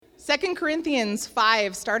2 Corinthians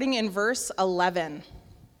 5, starting in verse 11.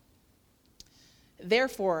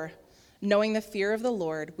 Therefore, knowing the fear of the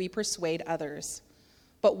Lord, we persuade others.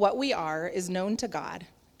 But what we are is known to God,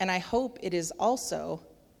 and I hope it is also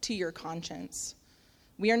to your conscience.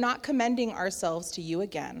 We are not commending ourselves to you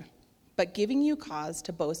again, but giving you cause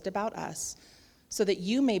to boast about us, so that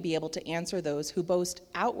you may be able to answer those who boast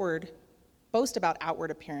about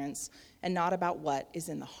outward appearance and not about what is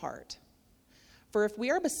in the heart. For if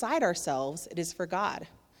we are beside ourselves, it is for God.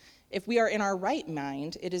 If we are in our right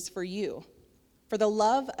mind, it is for you. For the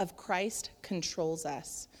love of Christ controls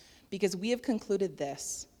us, because we have concluded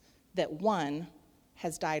this, that one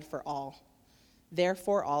has died for all.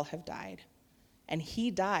 Therefore all have died. And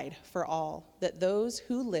he died for all, that those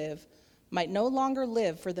who live might no longer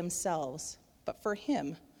live for themselves, but for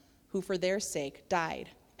him who for their sake died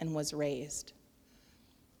and was raised.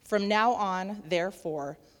 From now on,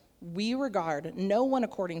 therefore, we regard no one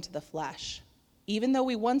according to the flesh. Even though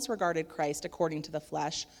we once regarded Christ according to the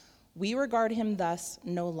flesh, we regard him thus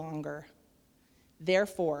no longer.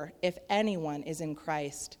 Therefore, if anyone is in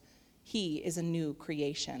Christ, he is a new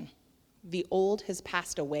creation. The old has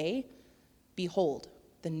passed away. Behold,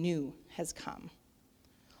 the new has come.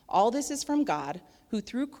 All this is from God, who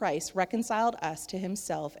through Christ reconciled us to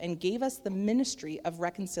himself and gave us the ministry of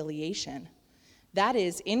reconciliation. That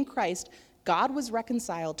is, in Christ, God was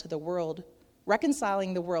reconciled to the world,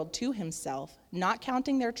 reconciling the world to himself, not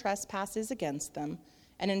counting their trespasses against them,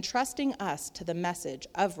 and entrusting us to the message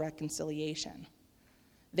of reconciliation.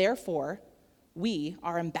 Therefore, we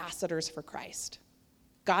are ambassadors for Christ.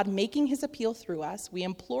 God making his appeal through us, we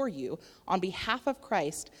implore you, on behalf of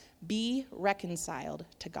Christ, be reconciled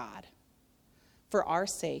to God. For our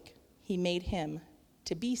sake, he made him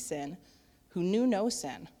to be sin who knew no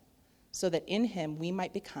sin, so that in him we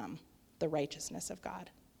might become the righteousness of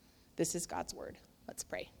God. This is God's word. Let's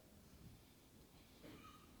pray.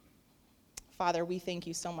 Father, we thank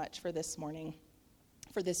you so much for this morning,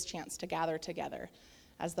 for this chance to gather together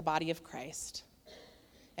as the body of Christ.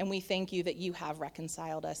 And we thank you that you have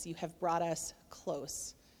reconciled us. You have brought us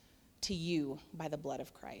close to you by the blood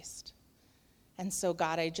of Christ. And so,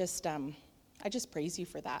 God, I just praise you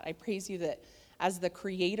for that. I praise you that as the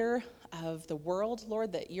creator of the world,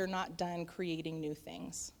 Lord, that you're not done creating new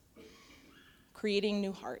things, creating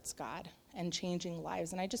new hearts, God, and changing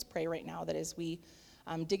lives. And I just pray right now that as we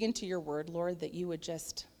dig into your word, Lord, that you would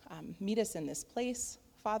just meet us in this place,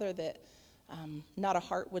 Father, that not a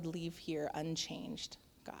heart would leave here unchanged,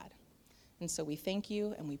 God. And so we thank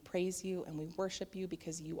you and we praise you and we worship you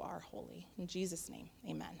because you are holy. In Jesus' name,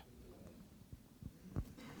 amen.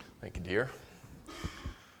 Thank you, dear.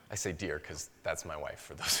 I say dear because that's my wife,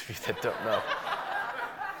 for those of you that don't know.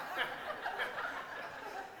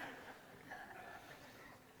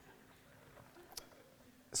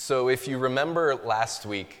 So if you remember last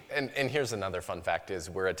week, and here's another fun fact, is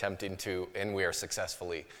we're attempting to, and we are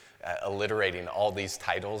successfully alliterating all these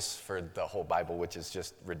titles for the whole Bible, which is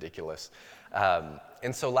just ridiculous.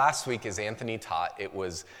 And so last week, as Anthony taught, it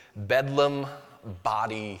was Bedlam,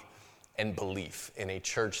 Body, and Belief in a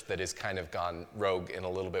church that has kind of gone rogue and a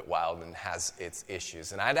little bit wild and has its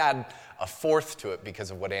issues. And I'd add a fourth to it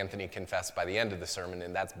because of what Anthony confessed by the end of the sermon,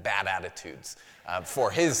 and that's bad attitudes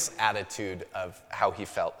for his attitude of how he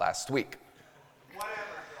felt last week. Whatever.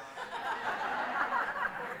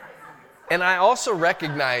 And I also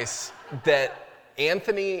recognize that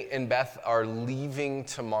Anthony and Beth are leaving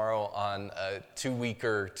tomorrow on a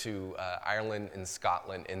 2-weeker to Ireland and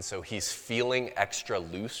Scotland, and so he's feeling extra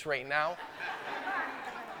loose right now.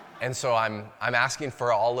 And so I'm asking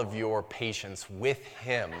for all of your patience with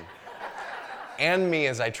him and me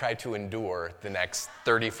as I try to endure the next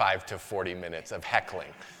 35 to 40 minutes of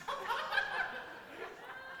heckling.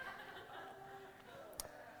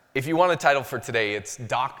 If you want a title for today, it's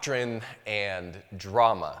Doctrine and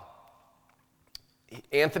Drama.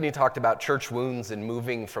 Anthony talked about church wounds and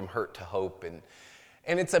moving from hurt to hope, and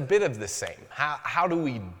it's a bit of the same. How do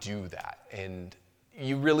we do that? And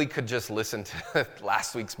you really could just listen to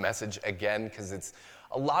last week's message again, because it's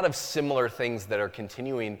a lot of similar things that are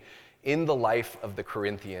continuing in the life of the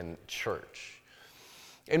Corinthian church.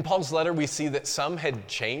 In Paul's letter, we see that some had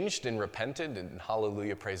changed and repented, and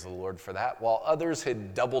hallelujah, praise the Lord for that, while others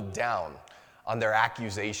had doubled down on their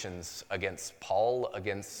accusations against Paul,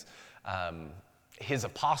 against his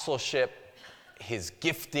apostleship, his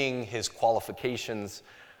gifting, his qualifications,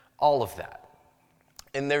 all of that.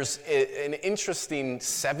 And there's an interesting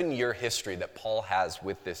 7-year history that Paul has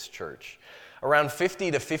with this church. Around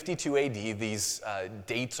 50 to 52 AD, these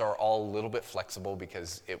dates are all a little bit flexible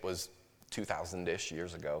because it was 2,000-ish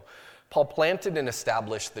years ago. Paul planted and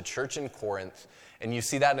established the church in Corinth, and you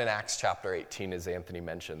see that in Acts chapter 18, as Anthony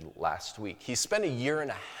mentioned last week. He spent a year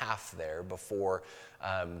and a half there before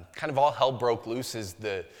kind of all hell broke loose as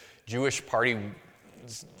the Jewish party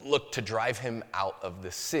looked to drive him out of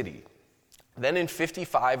the city. Then in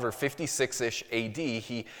 55 or 56-ish AD,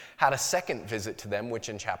 he had a second visit to them, which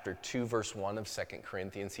in chapter 2, verse 1 of 2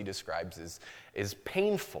 Corinthians, he describes as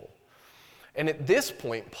painful. And at this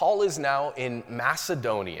point, Paul is now in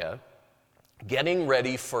Macedonia, getting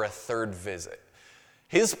ready for a third visit.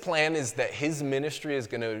 His plan is that his ministry is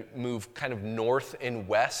going to move kind of north and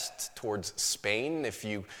west towards Spain.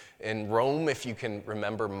 In Rome, if you can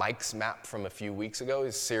remember Mike's map from a few weeks ago,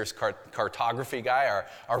 his Sears cartography guy,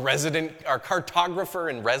 our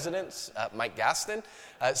cartographer in residence, Mike Gaston.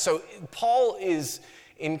 So Paul is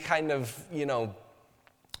in kind of,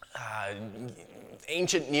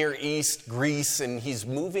 ancient Near East, Greece, and he's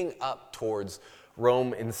moving up towards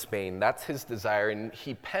Rome and Spain. That's his desire, and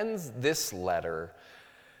he pens this letter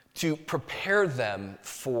to prepare them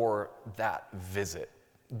for that visit.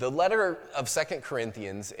 The letter of 2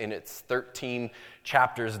 Corinthians in its 13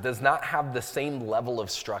 chapters does not have the same level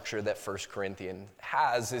of structure that 1 Corinthians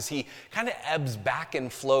has, as he kind of ebbs back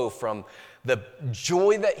and flow from the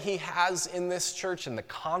joy that he has in this church and the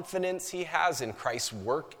confidence he has in Christ's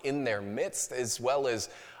work in their midst, as well as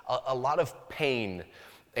a lot of pain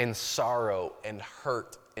and sorrow and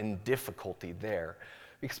hurt and difficulty there.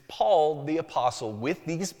 Because Paul, the apostle, with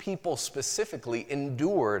these people specifically,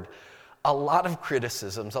 endured a lot of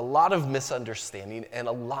criticisms, a lot of misunderstanding, and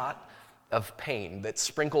a lot of pain that's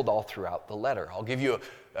sprinkled all throughout the letter. I'll give you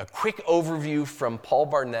a quick overview from Paul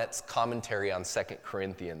Barnett's commentary on 2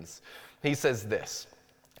 Corinthians. He says this: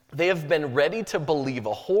 "They have been ready to believe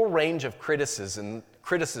a whole range of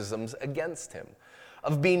criticisms against him,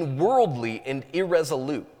 of being worldly and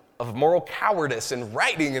irresolute, of moral cowardice and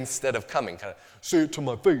writing instead of coming," kind of say it to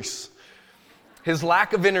my face, "his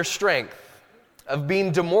lack of inner strength, of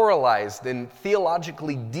being demoralized and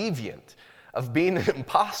theologically deviant, of being an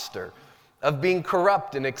imposter, of being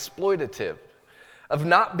corrupt and exploitative, of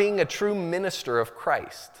not being a true minister of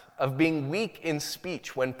Christ, of being weak in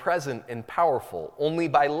speech when present and powerful, only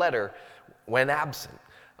by letter when absent,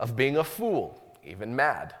 of being a fool, even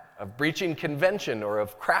mad, of breaching convention or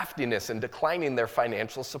of craftiness and declining their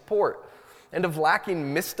financial support, and of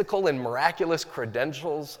lacking mystical and miraculous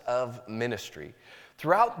credentials of ministry."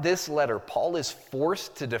 Throughout this letter, Paul is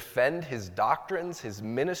forced to defend his doctrines, his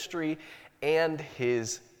ministry, and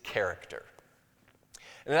his character.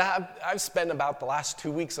 And I've spent about the last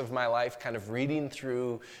 2 weeks of my life kind of reading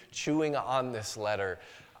through, chewing on this letter.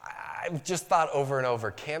 I've just thought over and over,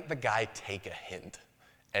 can't the guy take a hint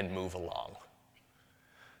and move along?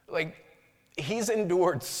 Like, he's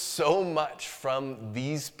endured so much from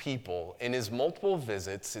these people in his multiple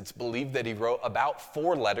visits. It's believed that he wrote about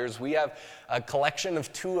 4 letters. We have a collection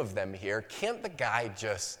of 2 of them here. Can't the guy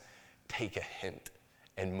just take a hint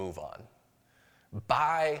and move on?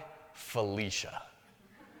 Bye, Felicia.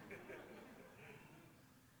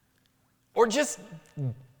 Or just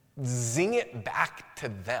zing it back to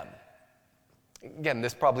them. Again,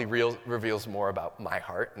 this probably reveals more about my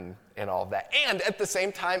heart and all of that. And at the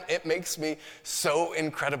same time, it makes me so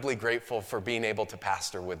incredibly grateful for being able to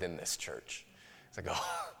pastor within this church. It's like,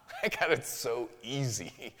 oh, I got it so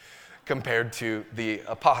easy compared to the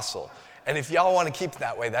apostle. And if y'all want to keep it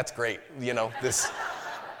that way, that's great. This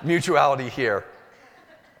mutuality here.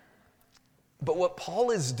 But what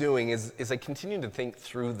Paul is doing is I continue to think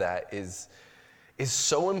through that is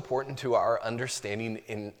so important to our understanding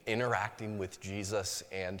in interacting with Jesus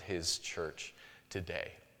and his church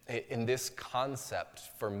today. In this concept,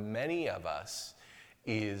 for many of us,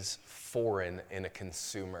 is foreign in a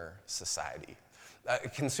consumer society. A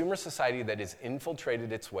consumer society that has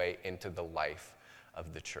infiltrated its way into the life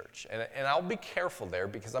of the church. And I'll be careful there,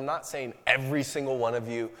 because I'm not saying every single one of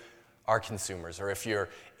you are consumers, or if you're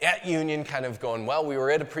at Union kind of going, well, we were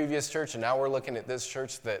at a previous church and now we're looking at this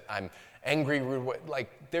church that I'm angry, like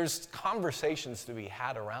there's conversations to be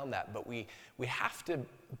had around that, but we have to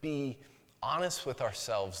be honest with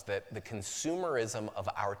ourselves that the consumerism of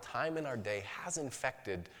our time and our day has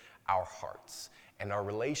infected our hearts and our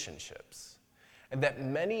relationships. And that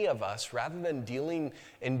many of us, rather than dealing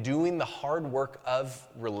and doing the hard work of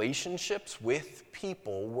relationships with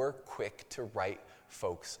people, we're quick to write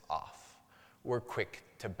folks off. We're quick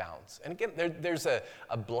to bounce. And again, there's a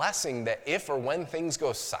blessing that if or when things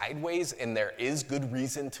go sideways and there is good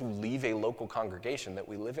reason to leave a local congregation, that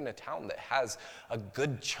we live in a town that has a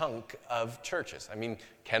good chunk of churches. I mean,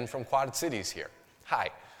 Ken from Quad Cities here.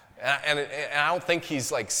 Hi. And I don't think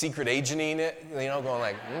he's like secret agenting it, going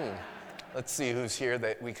like, Let's see who's here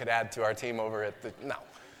that we could add to our team over at the, no.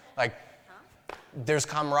 Like, there's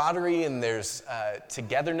camaraderie and there's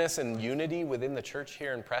togetherness and unity within the church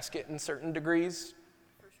here in Prescott in certain degrees.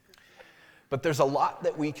 But there's a lot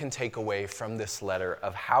that we can take away from this letter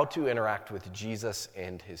of how to interact with Jesus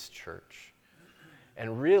and his church.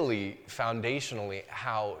 And really, foundationally,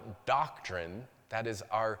 how doctrine, that is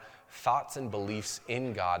our thoughts and beliefs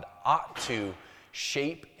in God, ought to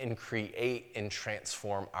shape and create and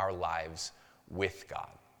transform our lives with God.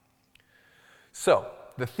 So,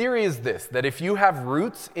 the theory is this, that if you have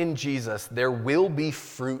roots in Jesus, there will be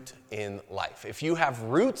fruit in life. If you have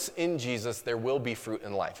roots in Jesus, there will be fruit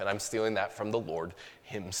in life. And I'm stealing that from the Lord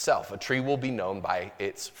himself. A tree will be known by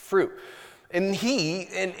its fruit. And he,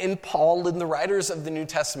 and Paul, and the writers of the New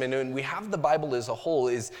Testament, and we have the Bible as a whole,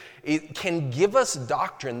 it can give us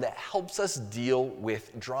doctrine that helps us deal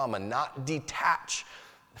with drama, not detach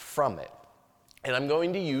from it. And I'm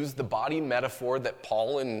going to use the body metaphor that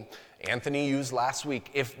Paul and Anthony used last week.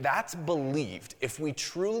 If that's believed, if we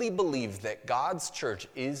truly believe that God's church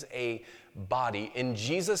is a body and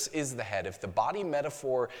Jesus is the head, if the body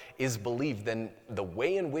metaphor is believed, then the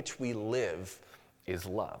way in which we live is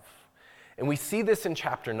love. And we see this in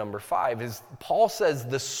chapter number 5, is Paul says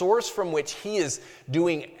the source from which he is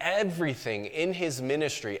doing everything in his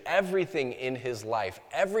ministry, everything in his life,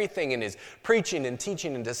 everything in his preaching and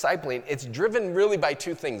teaching and discipling, it's driven really by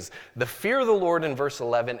two things: the fear of the Lord in verse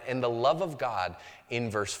 11 and the love of God in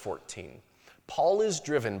verse 14. Paul is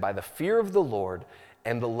driven by the fear of the Lord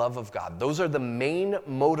and the love of God. Those are the main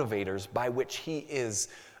motivators by which he is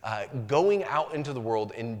going out into the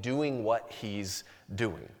world and doing what he's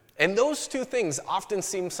doing. And those two things often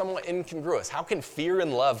seem somewhat incongruous. How can fear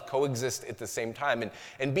and love coexist at the same time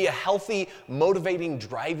and be a healthy, motivating,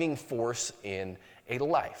 driving force in a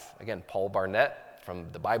life? Again, Paul Barnett from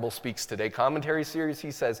the Bible Speaks Today commentary series,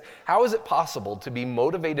 he says, how is it possible to be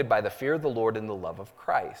motivated by the fear of the Lord and the love of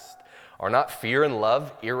Christ? Are not fear and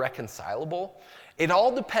love irreconcilable? It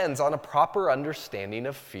all depends on a proper understanding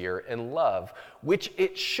of fear and love, which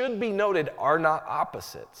it should be noted are not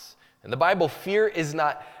opposites. In the Bible, fear is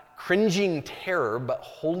not cringing terror, but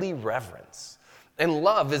holy reverence. And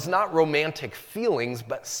love is not romantic feelings,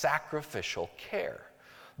 but sacrificial care.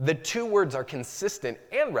 The two words are consistent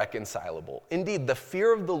and reconcilable. Indeed, the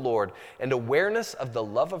fear of the Lord and awareness of the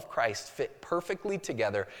love of Christ fit perfectly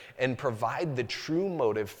together and provide the true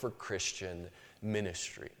motive for Christian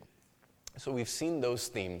ministry. So we've seen those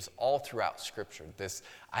themes all throughout Scripture, this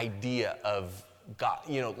idea of God,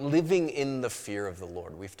 living in the fear of the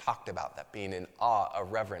Lord. We've talked about that being in awe, a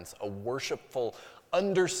reverence, a worshipful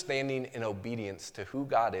understanding and obedience to who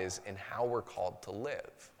God is and how we're called to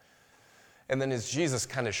live. And then as Jesus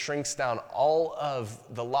kind of shrinks down all of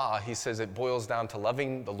the law, he says it boils down to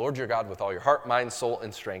loving the Lord your God with all your heart, mind, soul,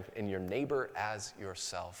 and strength, and your neighbor as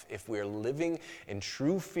yourself. If we're living in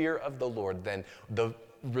true fear of the Lord, then the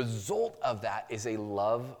result of that is a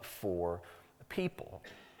love for people.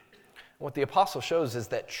 What the apostle shows is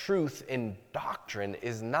that truth in doctrine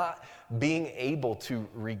is not being able to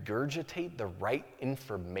regurgitate the right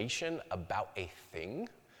information about a thing.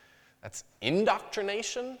 That's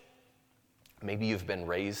indoctrination. Maybe you've been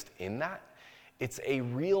raised in that. It's a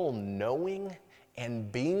real knowing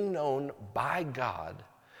and being known by God,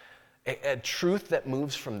 a truth that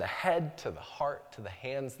moves from the head to the heart to the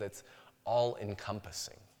hands, that's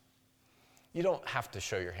all-encompassing. You don't have to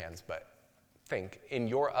show your hands, but think, in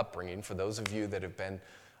your upbringing, for those of you that have been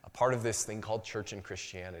a part of this thing called church and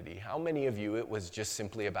Christianity, how many of you it was just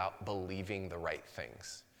simply about believing the right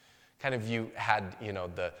things? Kind of you had,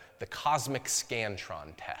 the cosmic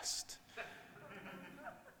Scantron test.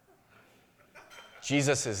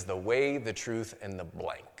 Jesus is the way, the truth, and the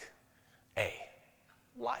blank. A,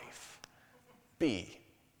 life. B,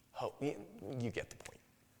 hope. You get the point.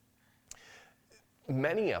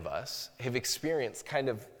 Many of us have experienced kind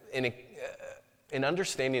of an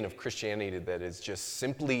understanding of Christianity that is just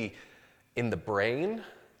simply in the brain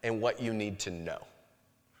and what you need to know.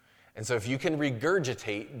 And so if you can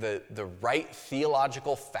regurgitate the right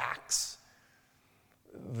theological facts,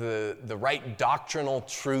 the right doctrinal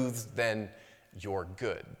truths, then you're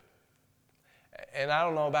good. And I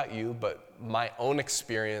don't know about you, but my own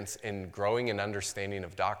experience in growing an understanding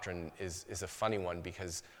of doctrine is a funny one,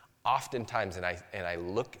 because oftentimes, and I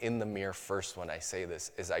look in the mirror first when I say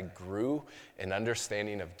this, as I grew an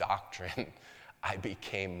understanding of doctrine, I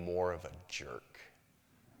became more of a jerk.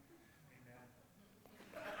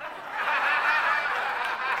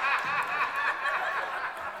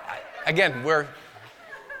 Again,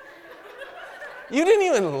 you didn't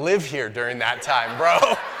even live here during that time, bro.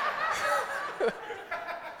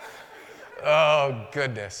 Oh,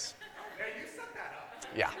 goodness. Okay,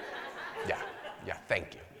 Yeah,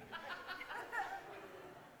 thank you.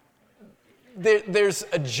 There's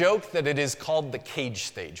a joke that it is called the cage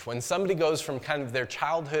stage. When somebody goes from kind of their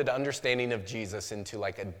childhood understanding of Jesus into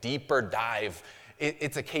like a deeper dive,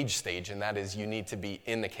 it's a cage stage, and that is you need to be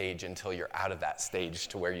in the cage until you're out of that stage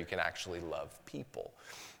to where you can actually love people.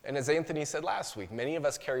 And as Anthony said last week, many of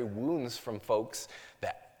us carry wounds from folks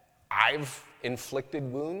that I've inflicted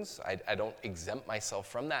wounds. I don't exempt myself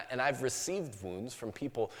from that. And I've received wounds from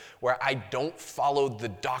people where I don't follow the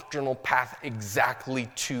doctrinal path exactly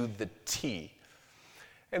to the T.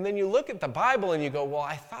 And then you look at the Bible and you go, well,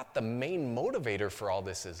 I thought the main motivator for all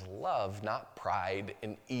this is love, not pride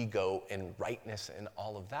and ego and rightness and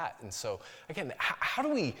all of that. And so, again, how do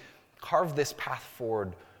we carve this path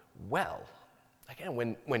forward well?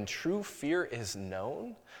 Again, when true fear is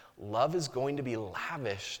known, love is going to be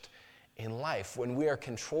lavished in life. When we are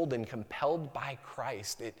controlled and compelled by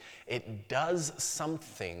Christ, it does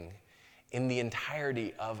something in the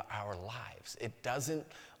entirety of our lives. It doesn't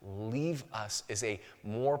leave us as a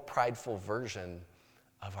more prideful version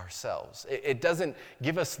of ourselves. It doesn't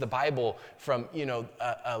give us the Bible from,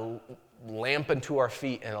 a lamp unto our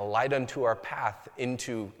feet and a light unto our path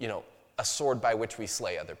into, a sword by which we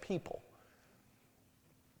slay other people.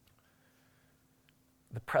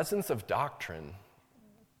 The presence of doctrine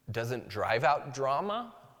doesn't drive out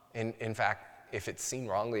drama. In fact, if it's seen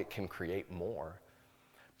wrongly, it can create more.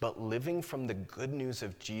 But living from the good news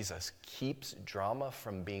of Jesus keeps drama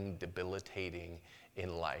from being debilitating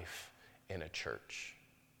in life in a church.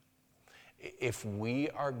 If we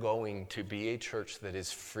are going to be a church that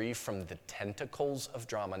is free from the tentacles of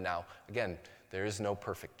drama, now, again, there is no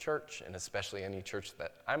perfect church, and especially any church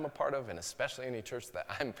that I'm a part of, and especially any church that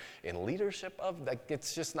I'm in leadership of, that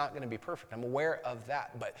it's just not going to be perfect. I'm aware of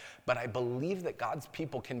that, but I believe that God's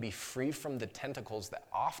people can be free from the tentacles that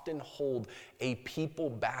often hold a people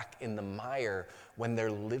back in the mire when they're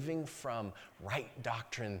living from right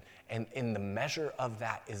doctrine, and in the measure of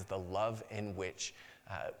that is the love in which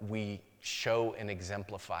we show and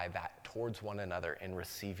exemplify that towards one another and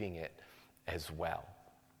receiving it as well.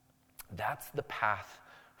 That's the path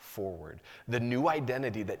forward. The new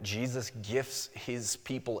identity that Jesus gifts his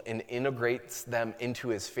people and integrates them into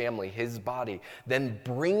his family, his body, then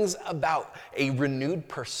brings about a renewed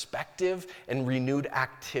perspective and renewed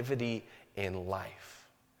activity in life.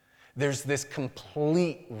 There's this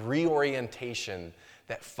complete reorientation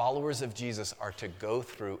that followers of Jesus are to go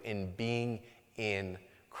through in being in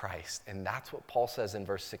Christ. And that's what Paul says in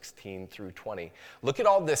verse 16 through 20. Look at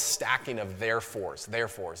all this stacking of therefores.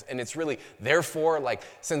 And it's really, therefore, like,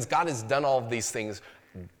 since God has done all of these things,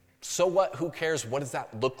 so what? Who cares? What does that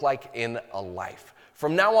look like in a life?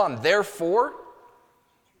 From now on, therefore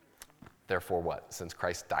what? Since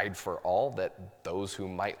Christ died for all, that those who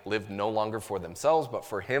might live no longer for themselves, but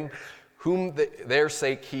for him whom their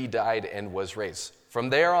sake he died and was raised. From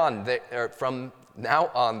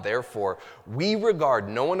now on, therefore, we regard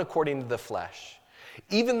no one according to the flesh.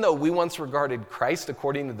 Even though we once regarded Christ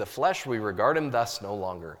according to the flesh, we regard him thus no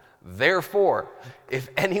longer. Therefore, if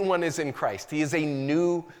anyone is in Christ, he is a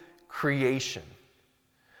new creation.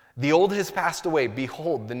 The old has passed away.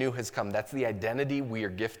 Behold, the new has come. That's the identity we are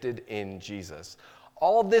gifted in Jesus.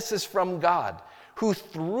 All this is from God, who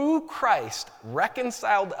through Christ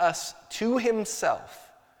reconciled us to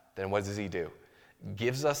himself. Then what does he do?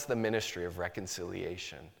 Gives us the ministry of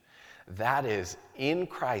reconciliation. That is, in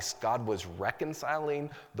Christ, God was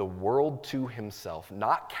reconciling the world to himself,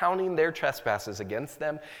 not counting their trespasses against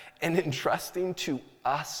them, and entrusting to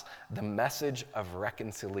us the message of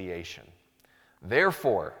reconciliation.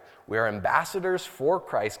 Therefore, we are ambassadors for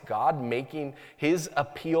Christ, God making his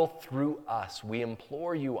appeal through us. We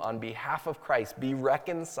implore you on behalf of Christ, be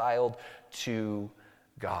reconciled to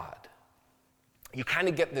God. You kind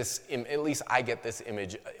of get this, at least I get this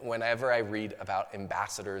image whenever I read about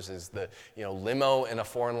ambassadors, is the limo in a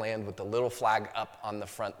foreign land with the little flag up on the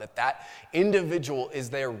front, that individual is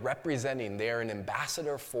there representing, they're an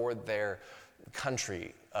ambassador for their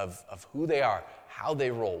country of who they are, how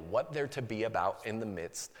they roll, what they're to be about in the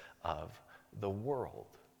midst of the world.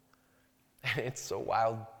 And it's so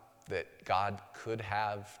wild that God could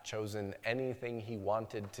have chosen anything he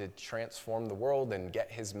wanted to transform the world and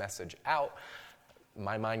get his message out.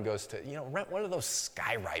 My mind goes to, rent one of those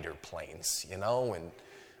Skyrider planes, and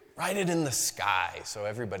ride it in the sky so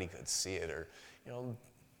everybody could see it, or,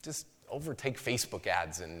 just overtake Facebook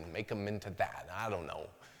ads and make them into that. I don't know.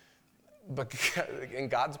 But in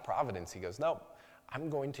God's providence, he goes, no, I'm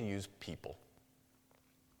going to use people.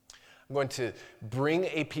 I'm going to bring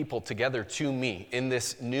a people together to me in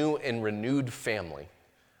this new and renewed family.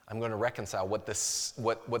 I'm going to reconcile what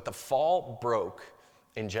the fall broke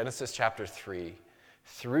in Genesis chapter 3,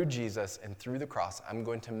 through Jesus and through the cross, I'm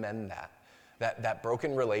going to mend that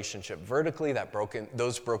broken relationship vertically,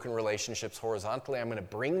 those broken relationships horizontally. I'm going to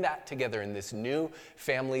bring that together in this new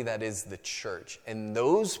family that is the church. And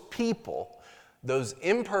those people, those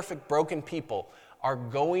imperfect, broken people, are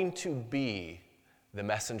going to be the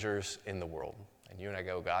messengers in the world. And you and I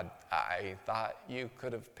go, God, I thought you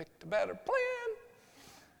could have picked a better plan.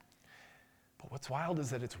 But what's wild is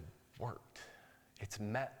that it's worked. It's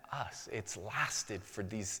met us. It's lasted for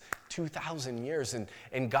these 2,000 years.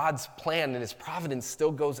 And God's plan and his providence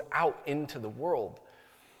still goes out into the world.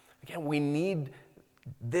 Again, we need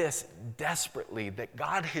this desperately, that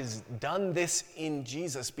God has done this in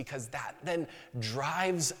Jesus, because that then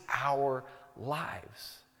drives our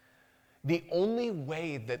lives. The only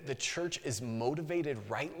way that the church is motivated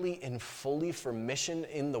rightly and fully for mission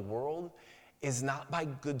in the world is not by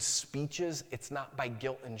good speeches. It's not by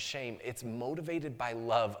guilt and shame. It's motivated by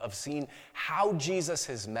love of seeing how Jesus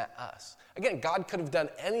has met us. Again, God could have done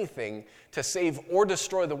anything to save or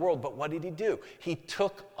destroy the world, but what did he do? He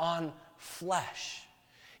took on flesh.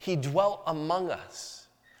 He dwelt among us.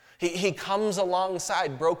 He comes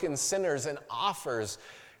alongside broken sinners and offers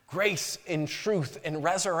grace and truth and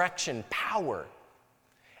resurrection power.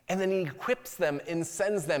 And then he equips them and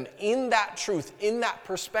sends them in that truth, in that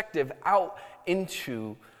perspective, out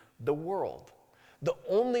into the world. The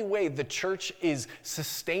only way the church is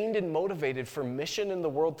sustained and motivated for mission in the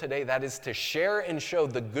world today, that is to share and show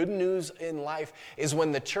the good news in life, is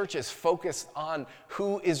when the church is focused on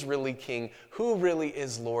who is really king, who really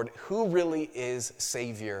is Lord, who really is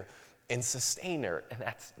Savior and Sustainer, and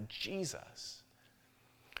that's Jesus.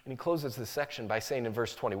 And he closes this section by saying in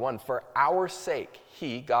verse 21, for our sake,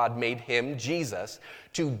 he, God, made him, Jesus,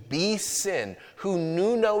 to be sin, who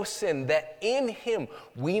knew no sin, that in him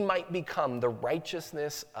we might become the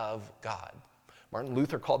righteousness of God. Martin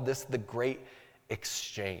Luther called this the great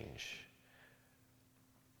exchange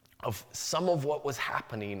of some of what was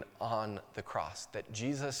happening on the cross, that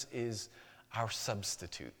Jesus is our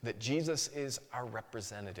substitute, that Jesus is our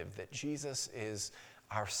representative, that Jesus is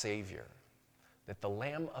our Savior. That the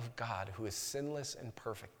Lamb of God, who is sinless and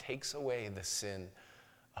perfect, takes away the sin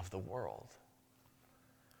of the world.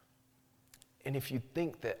 And if you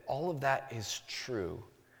think that all of that is true,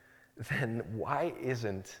 then why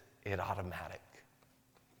isn't it automatic?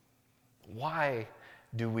 Why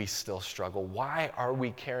do we still struggle? Why are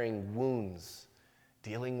we carrying wounds,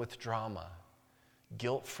 dealing with drama,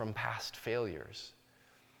 guilt from past failures?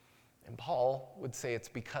 And Paul would say it's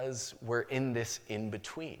because we're in this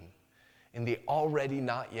in-between. And the already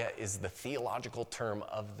not yet is the theological term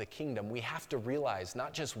of the kingdom. We have to realize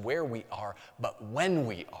not just where we are, but when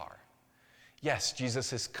we are. Yes, Jesus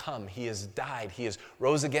has come. He has died. He has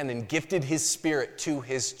rose again and gifted his Spirit to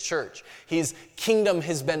his church. His kingdom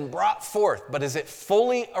has been brought forth, but is it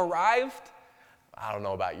fully arrived? I don't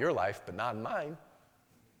know about your life, but not in mine.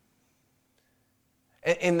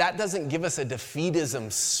 And that doesn't give us a defeatism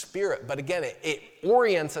spirit, but again, it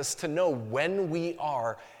orients us to know when we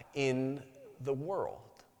are in the world,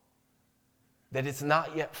 that it's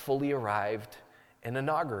not yet fully arrived and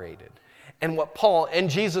inaugurated. And what Paul and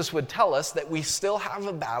Jesus would tell us, that we still have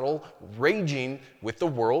a battle raging with the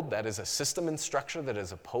world that is a system and structure that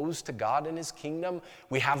is opposed to God and his kingdom.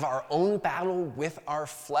 We have our own battle with our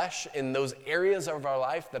flesh in those areas of our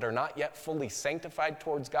life that are not yet fully sanctified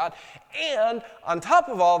towards God. And on top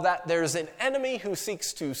of all that, there's an enemy who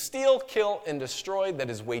seeks to steal, kill, and destroy, that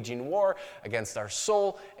is waging war against our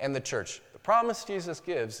soul and the church. The promise Jesus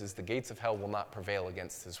gives is the gates of hell will not prevail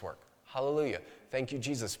against his work. Hallelujah. Thank you,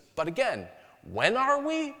 Jesus. But again, when are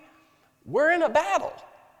we? We're in a battle.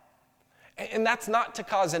 And that's not to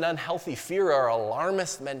cause an unhealthy fear or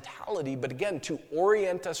alarmist mentality, but again, to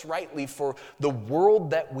orient us rightly for the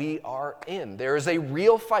world that we are in. There is a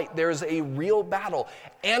real fight. There is a real battle.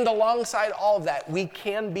 And alongside all of that, we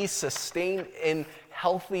can be sustained in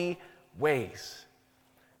healthy ways.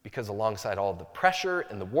 Because alongside all of the pressure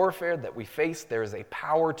and the warfare that we face, there is a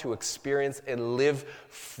power to experience and live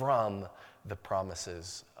from the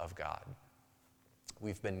promises of God.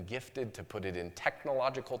 We've been gifted, to put it in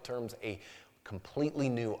technological terms, a completely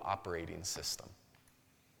new operating system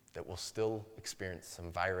that will still experience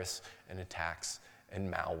some virus and attacks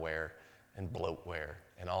and malware and bloatware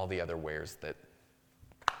and all the other wares that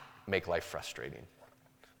make life frustrating.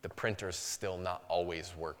 The printer's still not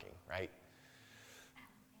always working, right?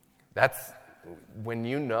 That's when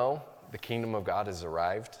you know the kingdom of God has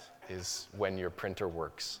arrived, is when your printer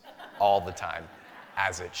works all the time,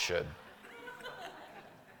 as it should.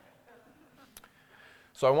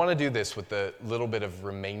 So I want to do this with the little bit of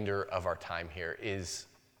remainder of our time here, is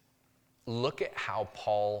look at how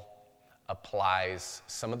Paul applies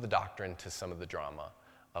some of the doctrine to some of the drama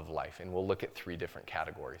of life. And we'll look at 3 different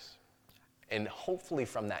categories. And hopefully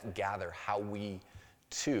from that gather how we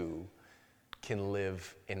too can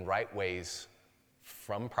live in right ways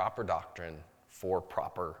from proper doctrine for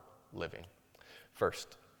proper living.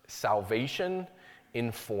 First, salvation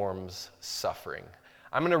informs suffering.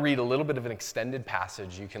 I'm going to read a little bit of an extended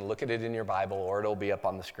passage. You can look at it in your Bible, or it'll be up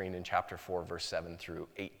on the screen in chapter 4, verse 7 through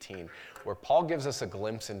 18, where Paul gives us a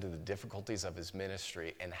glimpse into the difficulties of his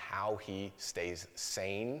ministry and how he stays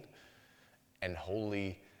sane and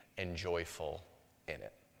holy and joyful in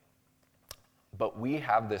it. But we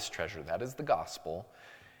have this treasure, that is the gospel,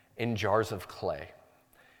 in jars of clay,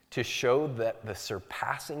 to show that the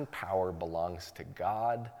surpassing power belongs to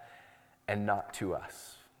God and not to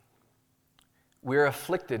us. We're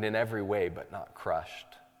afflicted in every way, but not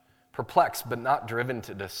crushed. Perplexed, but not driven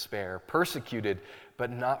to despair. Persecuted, but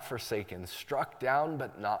not forsaken. Struck down,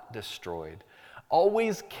 but not destroyed.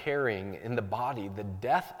 Always carrying in the body the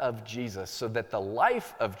death of Jesus, so that the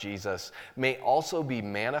life of Jesus may also be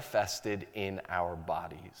manifested in our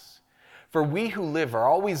bodies. For we who live are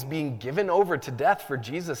always being given over to death for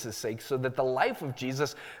Jesus' sake, so that the life of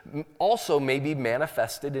Jesus also may be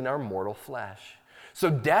manifested in our mortal flesh. So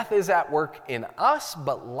death is at work in us,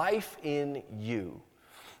 but life in you.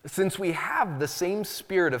 Since we have the same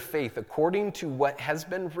spirit of faith, according to what has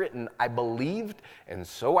been written, I believed and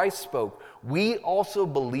so I spoke. We also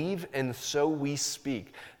believe and so we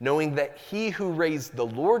speak, knowing that he who raised the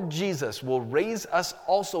Lord Jesus will raise us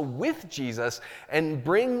also with Jesus and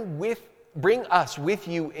bring us with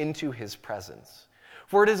you into his presence.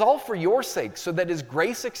 For it is all for your sake, so that his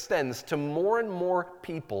grace extends to more and more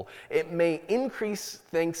people. It may increase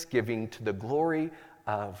thanksgiving to the glory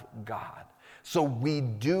of God. So we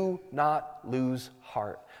do not lose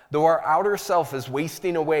heart. Though our outer self is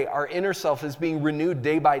wasting away, our inner self is being renewed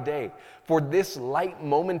day by day. For this light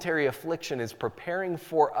momentary affliction is preparing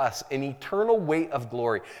for us an eternal weight of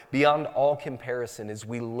glory beyond all comparison, as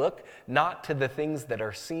we look not to the things that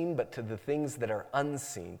are seen, but to the things that are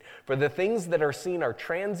unseen. For the things that are seen are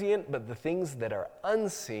transient, but the things that are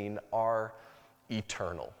unseen are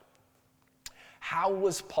eternal. How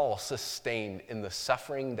was Paul sustained in the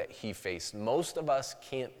suffering that he faced? Most of us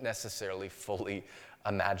can't necessarily fully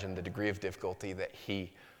imagine the degree of difficulty that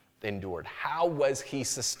he endured. How was he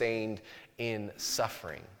sustained in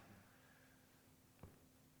suffering?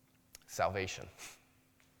 Salvation.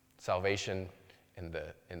 Salvation in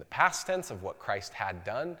the past tense of what Christ had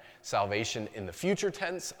done. Salvation in the future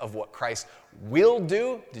tense of what Christ will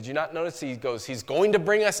do. Did you not notice he's going to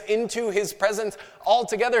bring us into his presence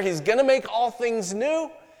altogether. He's going to make all things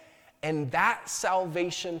new. And that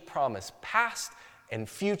salvation promise, past and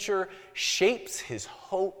future, shapes his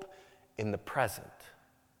hope in the present.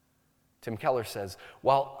 Tim Keller says,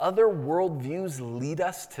 while other worldviews lead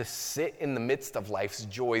us to sit in the midst of life's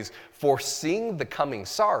joys, foreseeing the coming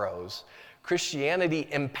sorrows, Christianity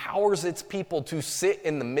empowers its people to sit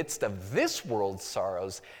in the midst of this world's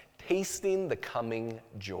sorrows, tasting the coming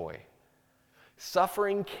joy.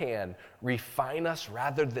 Suffering can refine us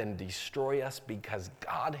rather than destroy us, because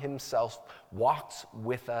God himself walks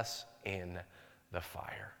with us in the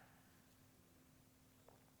fire.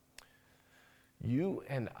 You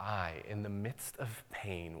and I, in the midst of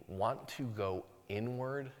pain, want to go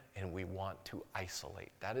inward and we want to isolate.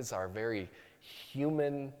 That is our very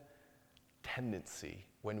human tendency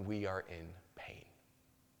when we are in pain.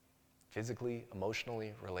 Physically,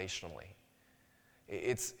 emotionally, relationally.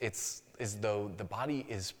 It's as though the body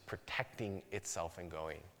is protecting itself and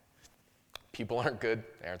going, people aren't good,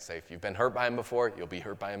 they aren't safe. You've been hurt by them before, you'll be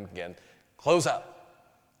hurt by them again. Close up.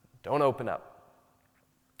 Don't open up.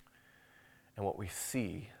 And what we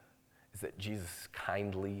see is that Jesus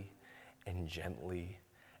kindly and gently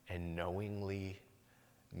and knowingly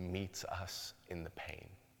meets us in the pain.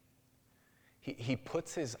 He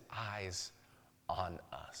puts his eyes on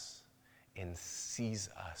us and sees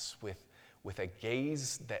us with a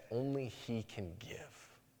gaze that only he can give.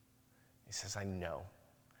 He says, I know,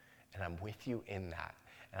 and I'm with you in that,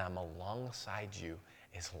 and I'm alongside you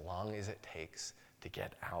as long as it takes to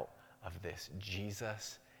get out of this.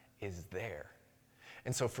 Jesus is there.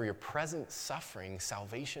 And so for your present suffering,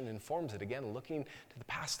 salvation informs it. Again, looking to the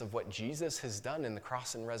past of what Jesus has done in the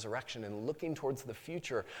cross and resurrection, and looking towards the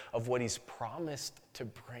future of what he's promised to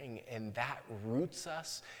bring. And that roots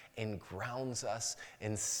us and grounds us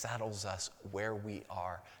and settles us where we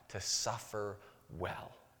are to suffer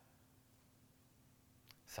well.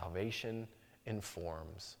 Salvation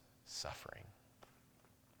informs suffering.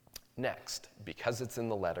 Next, because it's in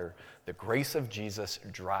the letter, the grace of Jesus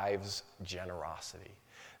drives generosity.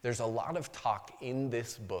 There's a lot of talk in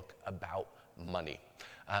this book about money.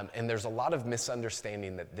 And there's a lot of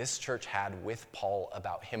misunderstanding that this church had with Paul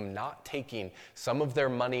about him not taking some of their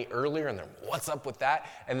money earlier, and they're, what's up with that?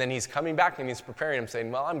 And then he's coming back and he's preparing him, saying,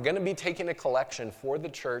 well, I'm going to be taking a collection for the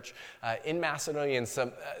church in Macedonia.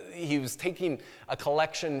 And he was taking a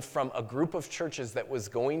collection from a group of churches that was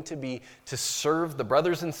going to be to serve the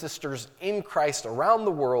brothers and sisters in Christ around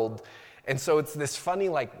the world. And so it's this funny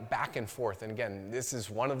like back and forth. And again, this is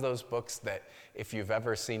one of those books that if you've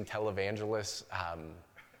ever seen televangelists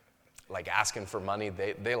like asking for money,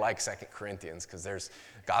 they like 2 Corinthians because there's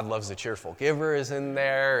God loves a cheerful giver is in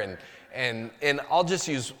there. And I'll just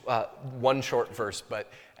use one short verse,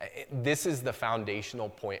 but this is the foundational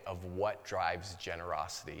point of what drives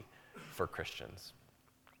generosity for Christians.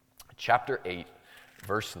 Chapter 8,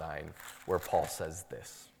 verse 9, where Paul says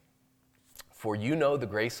this. For you know the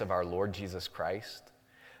grace of our Lord Jesus Christ,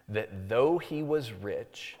 that though he was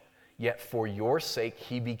rich, yet for your sake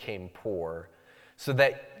he became poor, so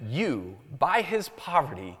that you, by his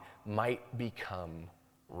poverty, might become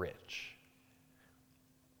rich.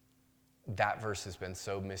 That verse has been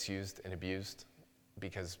so misused and abused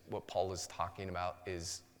because what Paul is talking about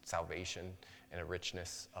is salvation and a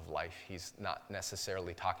richness of life. He's not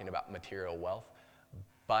necessarily talking about material wealth,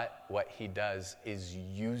 but what he does is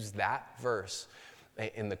use that verse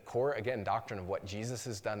in the core, again, doctrine of what Jesus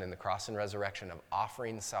has done in the cross and resurrection of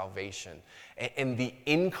offering salvation. And the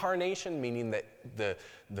incarnation, meaning that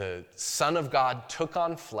the Son of God took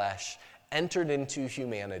on flesh, entered into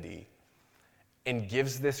humanity, and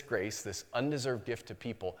gives this grace, this undeserved gift to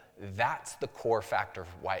people. That's the core factor of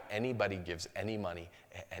why anybody gives any money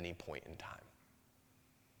at any point in time.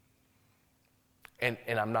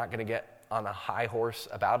 And I'm not going to get on a high horse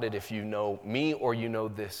about it. If you know me or you know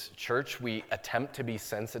this church, we attempt to be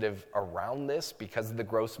sensitive around this because of the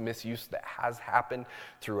gross misuse that has happened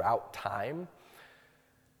throughout time.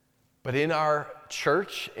 But in our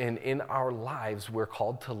church and in our lives, we're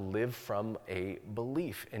called to live from a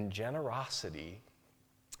belief in generosity,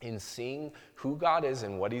 in seeing who God is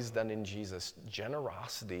and what he's done in Jesus.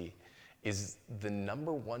 Generosity is the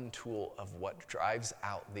number one tool of what drives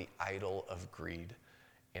out the idol of greed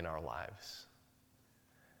in our lives.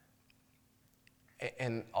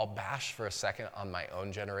 And I'll bash for a second on my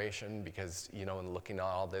own generation because, in looking at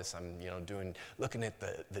all this, I'm, looking at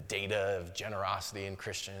the data of generosity in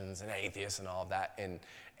Christians and atheists and all of that.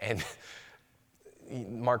 And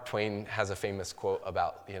Mark Twain has a famous quote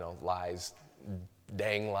about, lies,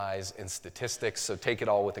 dang lies in statistics, so take it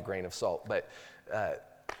all with a grain of salt. But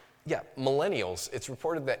millennials, it's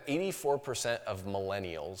reported that 84% of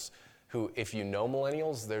millennials who, if you know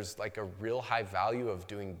millennials, there's like a real high value of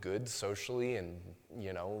doing good socially and,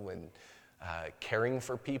 caring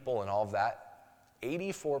for people and all of that.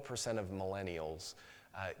 84% of millennials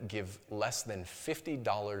give less than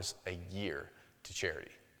 $50 a year to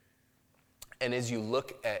charity. And as you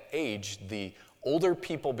look at age, the older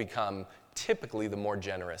people become, typically the more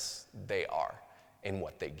generous they are in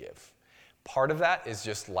what they give. Part of that is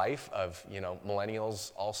just life of,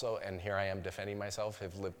 millennials also, and here I am defending myself,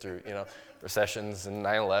 have lived through, recessions and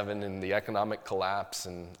 9/11 and the economic collapse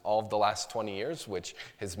and all of the last 20 years, which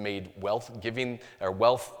has made wealth giving or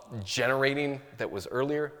wealth generating that was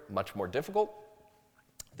earlier much more difficult.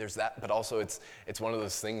 There's that, but also it's one of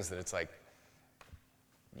those things that it's like,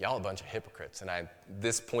 y'all a bunch of hypocrites, and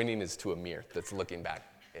this pointing is to a mirror that's looking back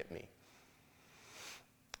at me.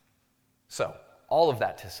 So, all of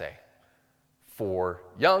that to say, for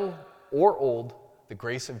young or old, the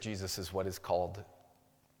grace of Jesus is what is called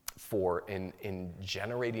for in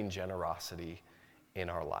generating generosity in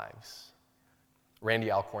our lives. Randy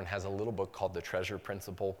Alcorn has a little book called The Treasure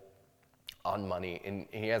Principle on money, and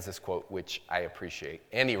he has this quote, which I appreciate,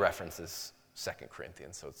 and he references 2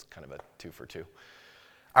 Corinthians, so it's kind of a 2 for 2.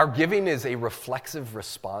 Our giving is a reflexive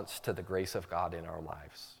response to the grace of God in our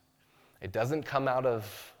lives. It doesn't come out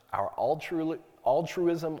of our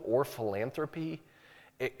altruism or philanthropy.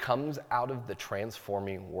 It comes out of the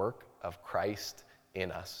transforming work of Christ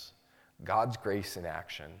in us. God's grace in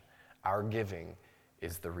action. Our giving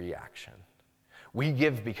is the reaction. We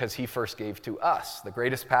give because he first gave to us. The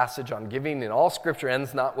greatest passage on giving in all Scripture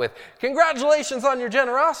ends not with, congratulations on your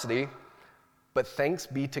generosity, but thanks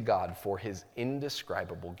be to God for his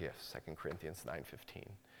indescribable gifts, 2 Corinthians 9:15.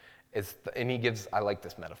 And he gives, I like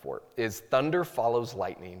this metaphor, is thunder follows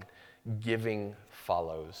lightning, giving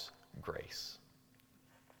follows grace.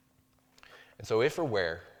 And so if or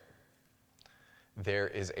where there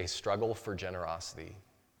is a struggle for generosity,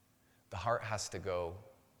 the heart has to go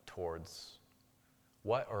towards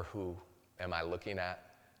what or who am I looking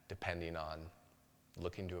at, depending on,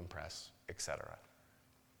 looking to impress, etc.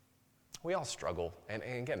 We all struggle. And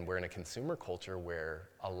again, we're in a consumer culture where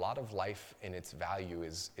a lot of life in its value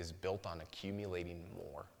is built on accumulating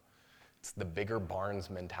more. It's the bigger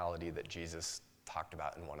barns mentality that Jesus talked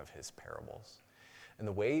about in one of his parables. And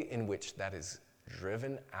the way in which that is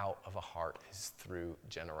driven out of a heart is through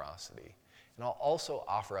generosity. And I'll also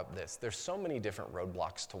offer up this. There's so many different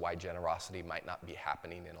roadblocks to why generosity might not be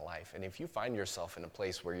happening in a life. And if you find yourself in a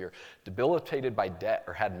place where you're debilitated by debt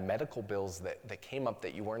or had medical bills that came up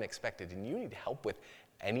that you weren't expected and you need help with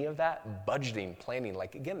any of that, budgeting, planning,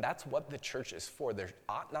 like again, that's what the church is for. There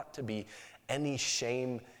ought not to be any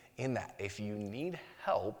shame in that. If you need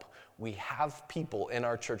help, we have people in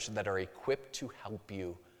our church that are equipped to help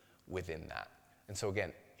you within that. And so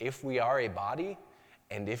again, if we are a body,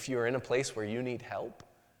 and if you're in a place where you need help,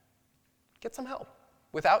 get some help.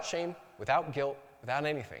 Without shame, without guilt, without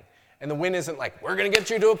anything. And the win isn't like, we're going to get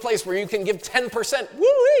you to a place where you can give 10%.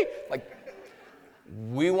 Woo-wee! Like,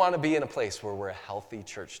 we want to be in a place where we're a healthy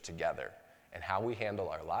church together. And how we handle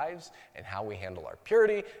our lives, and how we handle our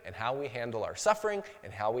purity, and how we handle our suffering,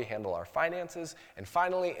 and how we handle our finances. And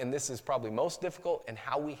finally, and this is probably most difficult, and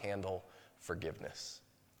how we handle forgiveness.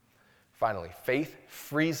 Finally, faith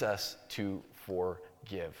frees us to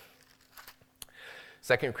forgive.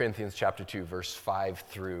 2 Corinthians chapter 2, verse 5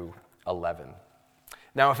 through 11.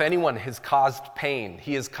 Now, if anyone has caused pain,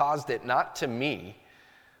 he has caused it not to me,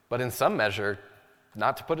 but in some measure,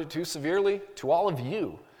 not to put it too severely, to all of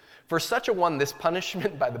you. For such a one, this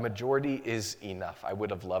punishment by the majority is enough. I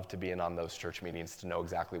would have loved to be in on those church meetings to know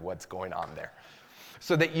exactly what's going on there.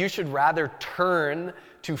 So that you should rather turn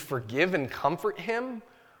to forgive and comfort him,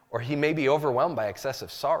 or he may be overwhelmed by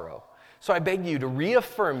excessive sorrow. So I beg you to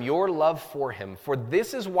reaffirm your love for him, for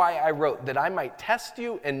this is why I wrote, that I might test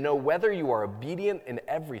you and know whether you are obedient in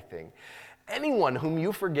everything. Anyone whom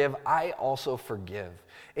you forgive, I also forgive.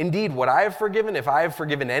 Indeed, what I have forgiven, if I have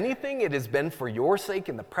forgiven anything, it has been for your sake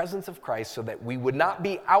in the presence of Christ, so that we would not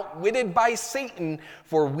be outwitted by Satan,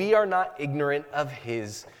 for we are not ignorant of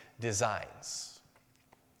his designs.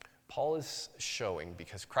 Paul is showing,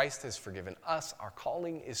 because Christ has forgiven us, our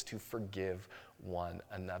calling is to forgive one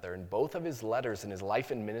another. And both of his letters and his life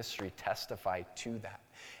and ministry testify to that.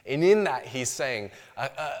 And in that, he's saying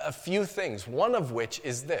a few things, one of which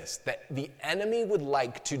is this, that the enemy would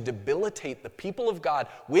like to debilitate the people of God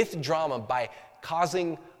with drama by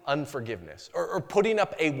causing unforgiveness or putting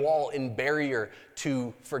up a wall and barrier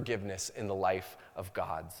to forgiveness in the life of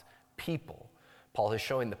God's people. Paul is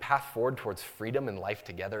showing the path forward towards freedom and life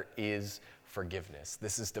together is forgiveness.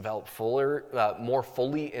 This is developed more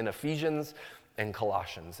fully in Ephesians and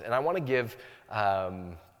Colossians. And I want to give,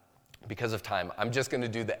 because of time, I'm just going to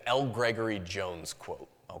do the L. Gregory Jones quote,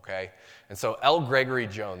 okay? And so L. Gregory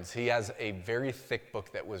Jones, he has a very thick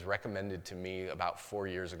book that was recommended to me about 4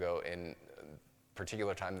 years ago in a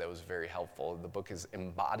particular time that was very helpful. The book is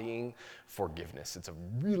Embodying Forgiveness. It's a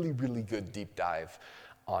really, really good deep dive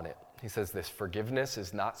on it. He says this: forgiveness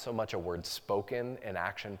is not so much a word spoken, an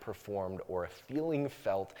action performed, or a feeling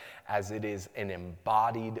felt as it is an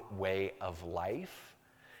embodied way of life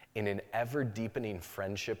in an ever-deepening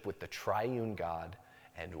friendship with the Triune God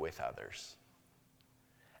and with others.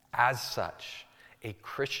 As such, a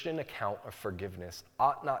Christian account of forgiveness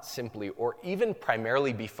ought not simply or even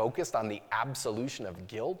primarily be focused on the absolution of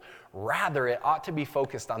guilt. Rather, it ought to be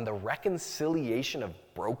focused on the reconciliation of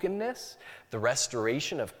brokenness, the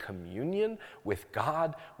restoration of communion with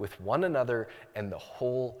God, with one another, and the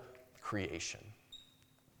whole creation.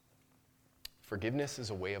 Forgiveness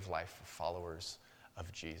is a way of life for followers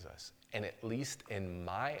of Jesus. And at least in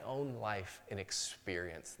my own life and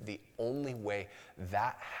experience, the only way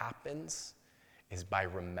that happens is by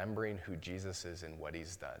remembering who Jesus is and what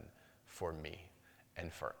he's done for me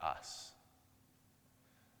and for us.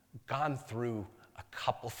 Gone through a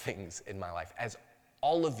couple things in my life, as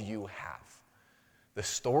all of you have. The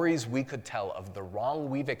stories we could tell of the wrong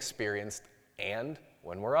we've experienced and,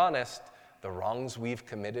 when we're honest, the wrongs we've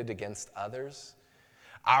committed against others,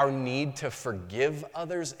 our need to forgive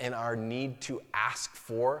others and our need to ask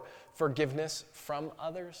for forgiveness from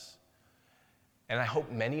others. And I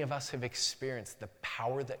hope many of us have experienced the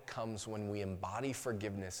power that comes when we embody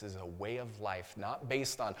forgiveness as a way of life, not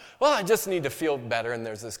based on, well, I just need to feel better. And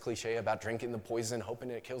there's this cliche about drinking the poison,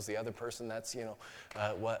 hoping it kills the other person. That's,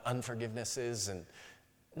 what unforgiveness is. And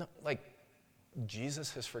no, like,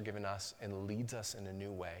 Jesus has forgiven us and leads us in a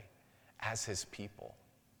new way as his people.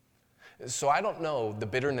 So I don't know the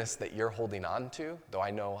bitterness that you're holding on to, though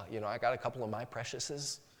I know, I got a couple of my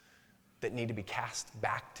preciouses that need to be cast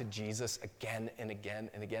back to Jesus again and again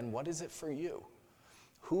and again. What is it for you?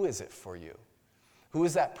 Who is it for you? Who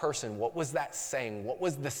is that person? What was that saying? What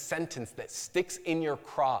was the sentence that sticks in your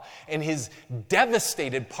craw and has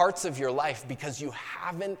devastated parts of your life because you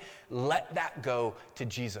haven't let that go to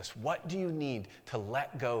Jesus? What do you need to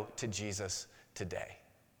let go to Jesus today?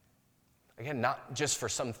 Again, not just for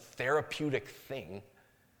some therapeutic thing,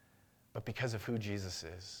 but because of who Jesus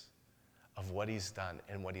is, of what he's done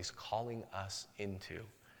and what he's calling us into.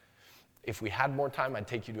 If we had more time, I'd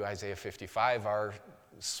take you to Isaiah 55. Our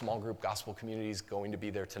small group gospel community is going to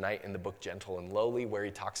be there tonight in the book Gentle and Lowly, where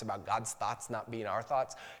he talks about God's thoughts not being our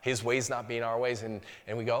thoughts, his ways not being our ways. And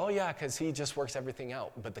we go, oh yeah, because he just works everything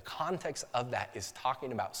out. But the context of that is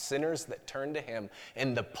talking about sinners that turn to him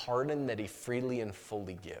and the pardon that he freely and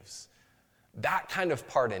fully gives. That kind of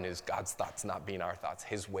pardon is God's thoughts not being our thoughts,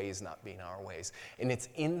 his ways not being our ways. And it's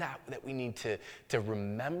in that we need to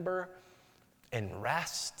remember and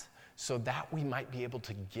rest so that we might be able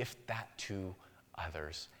to gift that to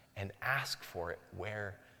others and ask for it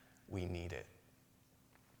where we need it.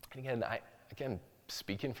 And again,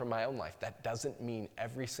 speaking from my own life, that doesn't mean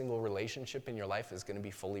every single relationship in your life is going to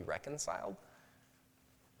be fully reconciled.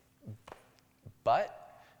 But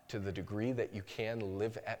to the degree that you can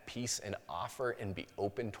live at peace and offer and be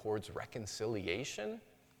open towards reconciliation,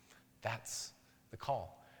 that's the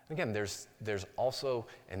call. Again, there's also,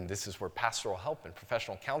 and this is where pastoral help and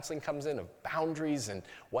professional counseling comes in, of boundaries and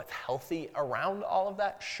what's healthy around all of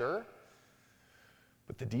that, sure.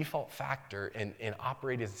 But the default factor in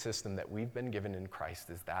operating system that we've been given in Christ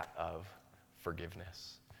is that of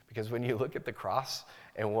forgiveness. Because when you look at the cross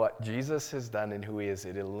and what Jesus has done and who he is,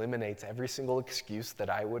 it eliminates every single excuse that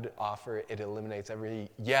I would offer. It eliminates every,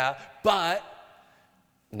 yeah, but,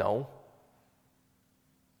 no.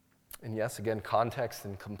 And yes, again, context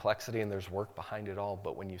and complexity, and there's work behind it all.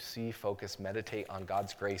 But when you see, focus, meditate on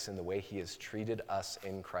God's grace and the way he has treated us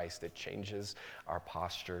in Christ, it changes our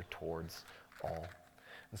posture towards all.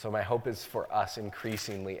 And so my hope is for us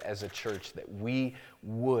increasingly as a church that we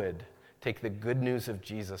would take the good news of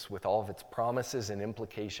Jesus with all of its promises and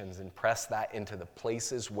implications and press that into the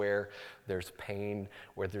places where there's pain,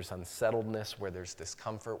 where there's unsettledness, where there's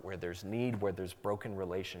discomfort, where there's need, where there's broken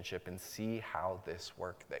relationship, and see how this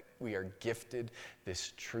works, that we are gifted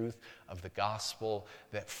this truth of the gospel,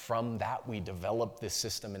 that from that we develop this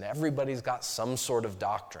system, and everybody's got some sort of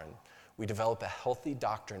doctrine. We develop a healthy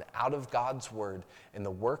doctrine out of God's word and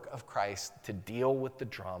the work of Christ to deal with the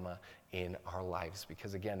drama in our lives.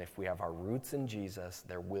 Because again, if we have our roots in Jesus,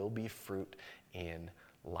 there will be fruit in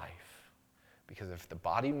life. Because if the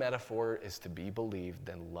body metaphor is to be believed,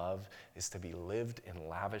 then love is to be lived and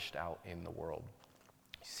lavished out in the world.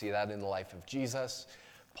 You see that in the life of Jesus.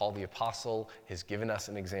 Paul the Apostle has given us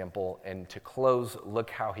an example. And to close, look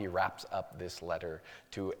how he wraps up this letter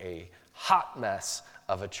to a hot mess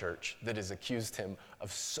of a church that has accused him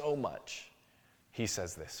of so much. He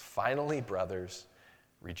says this, finally, brothers,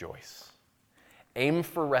 rejoice. Aim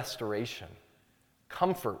for restoration.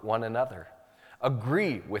 Comfort one another.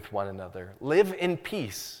 Agree with one another. Live in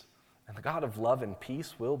peace. And the God of love and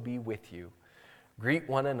peace will be with you. Greet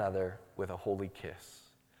one another with a holy kiss.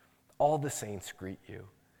 All the saints greet you.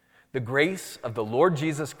 The grace of the Lord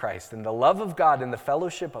Jesus Christ and the love of God and the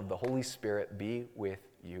fellowship of the Holy Spirit be with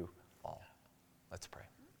you all. Let's pray.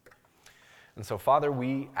 And so, Father,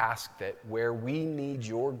 we ask that where we need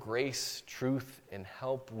your grace, truth, and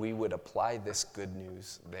help, we would apply this good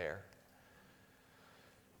news there.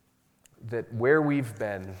 That where we've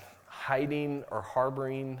been hiding or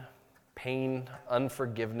harboring pain,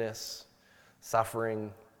 unforgiveness,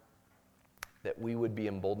 suffering, that we would be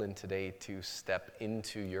emboldened today to step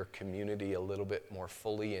into your community a little bit more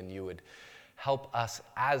fully, and you would help us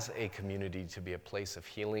as a community to be a place of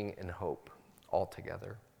healing and hope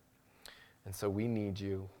altogether. And so we need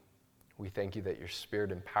you. We thank you that your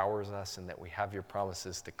Spirit empowers us and that we have your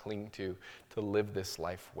promises to cling to live this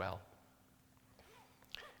life well.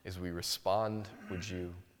 As we respond, would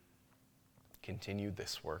you continue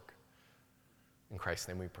this work? In Christ's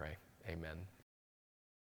name we pray. Amen.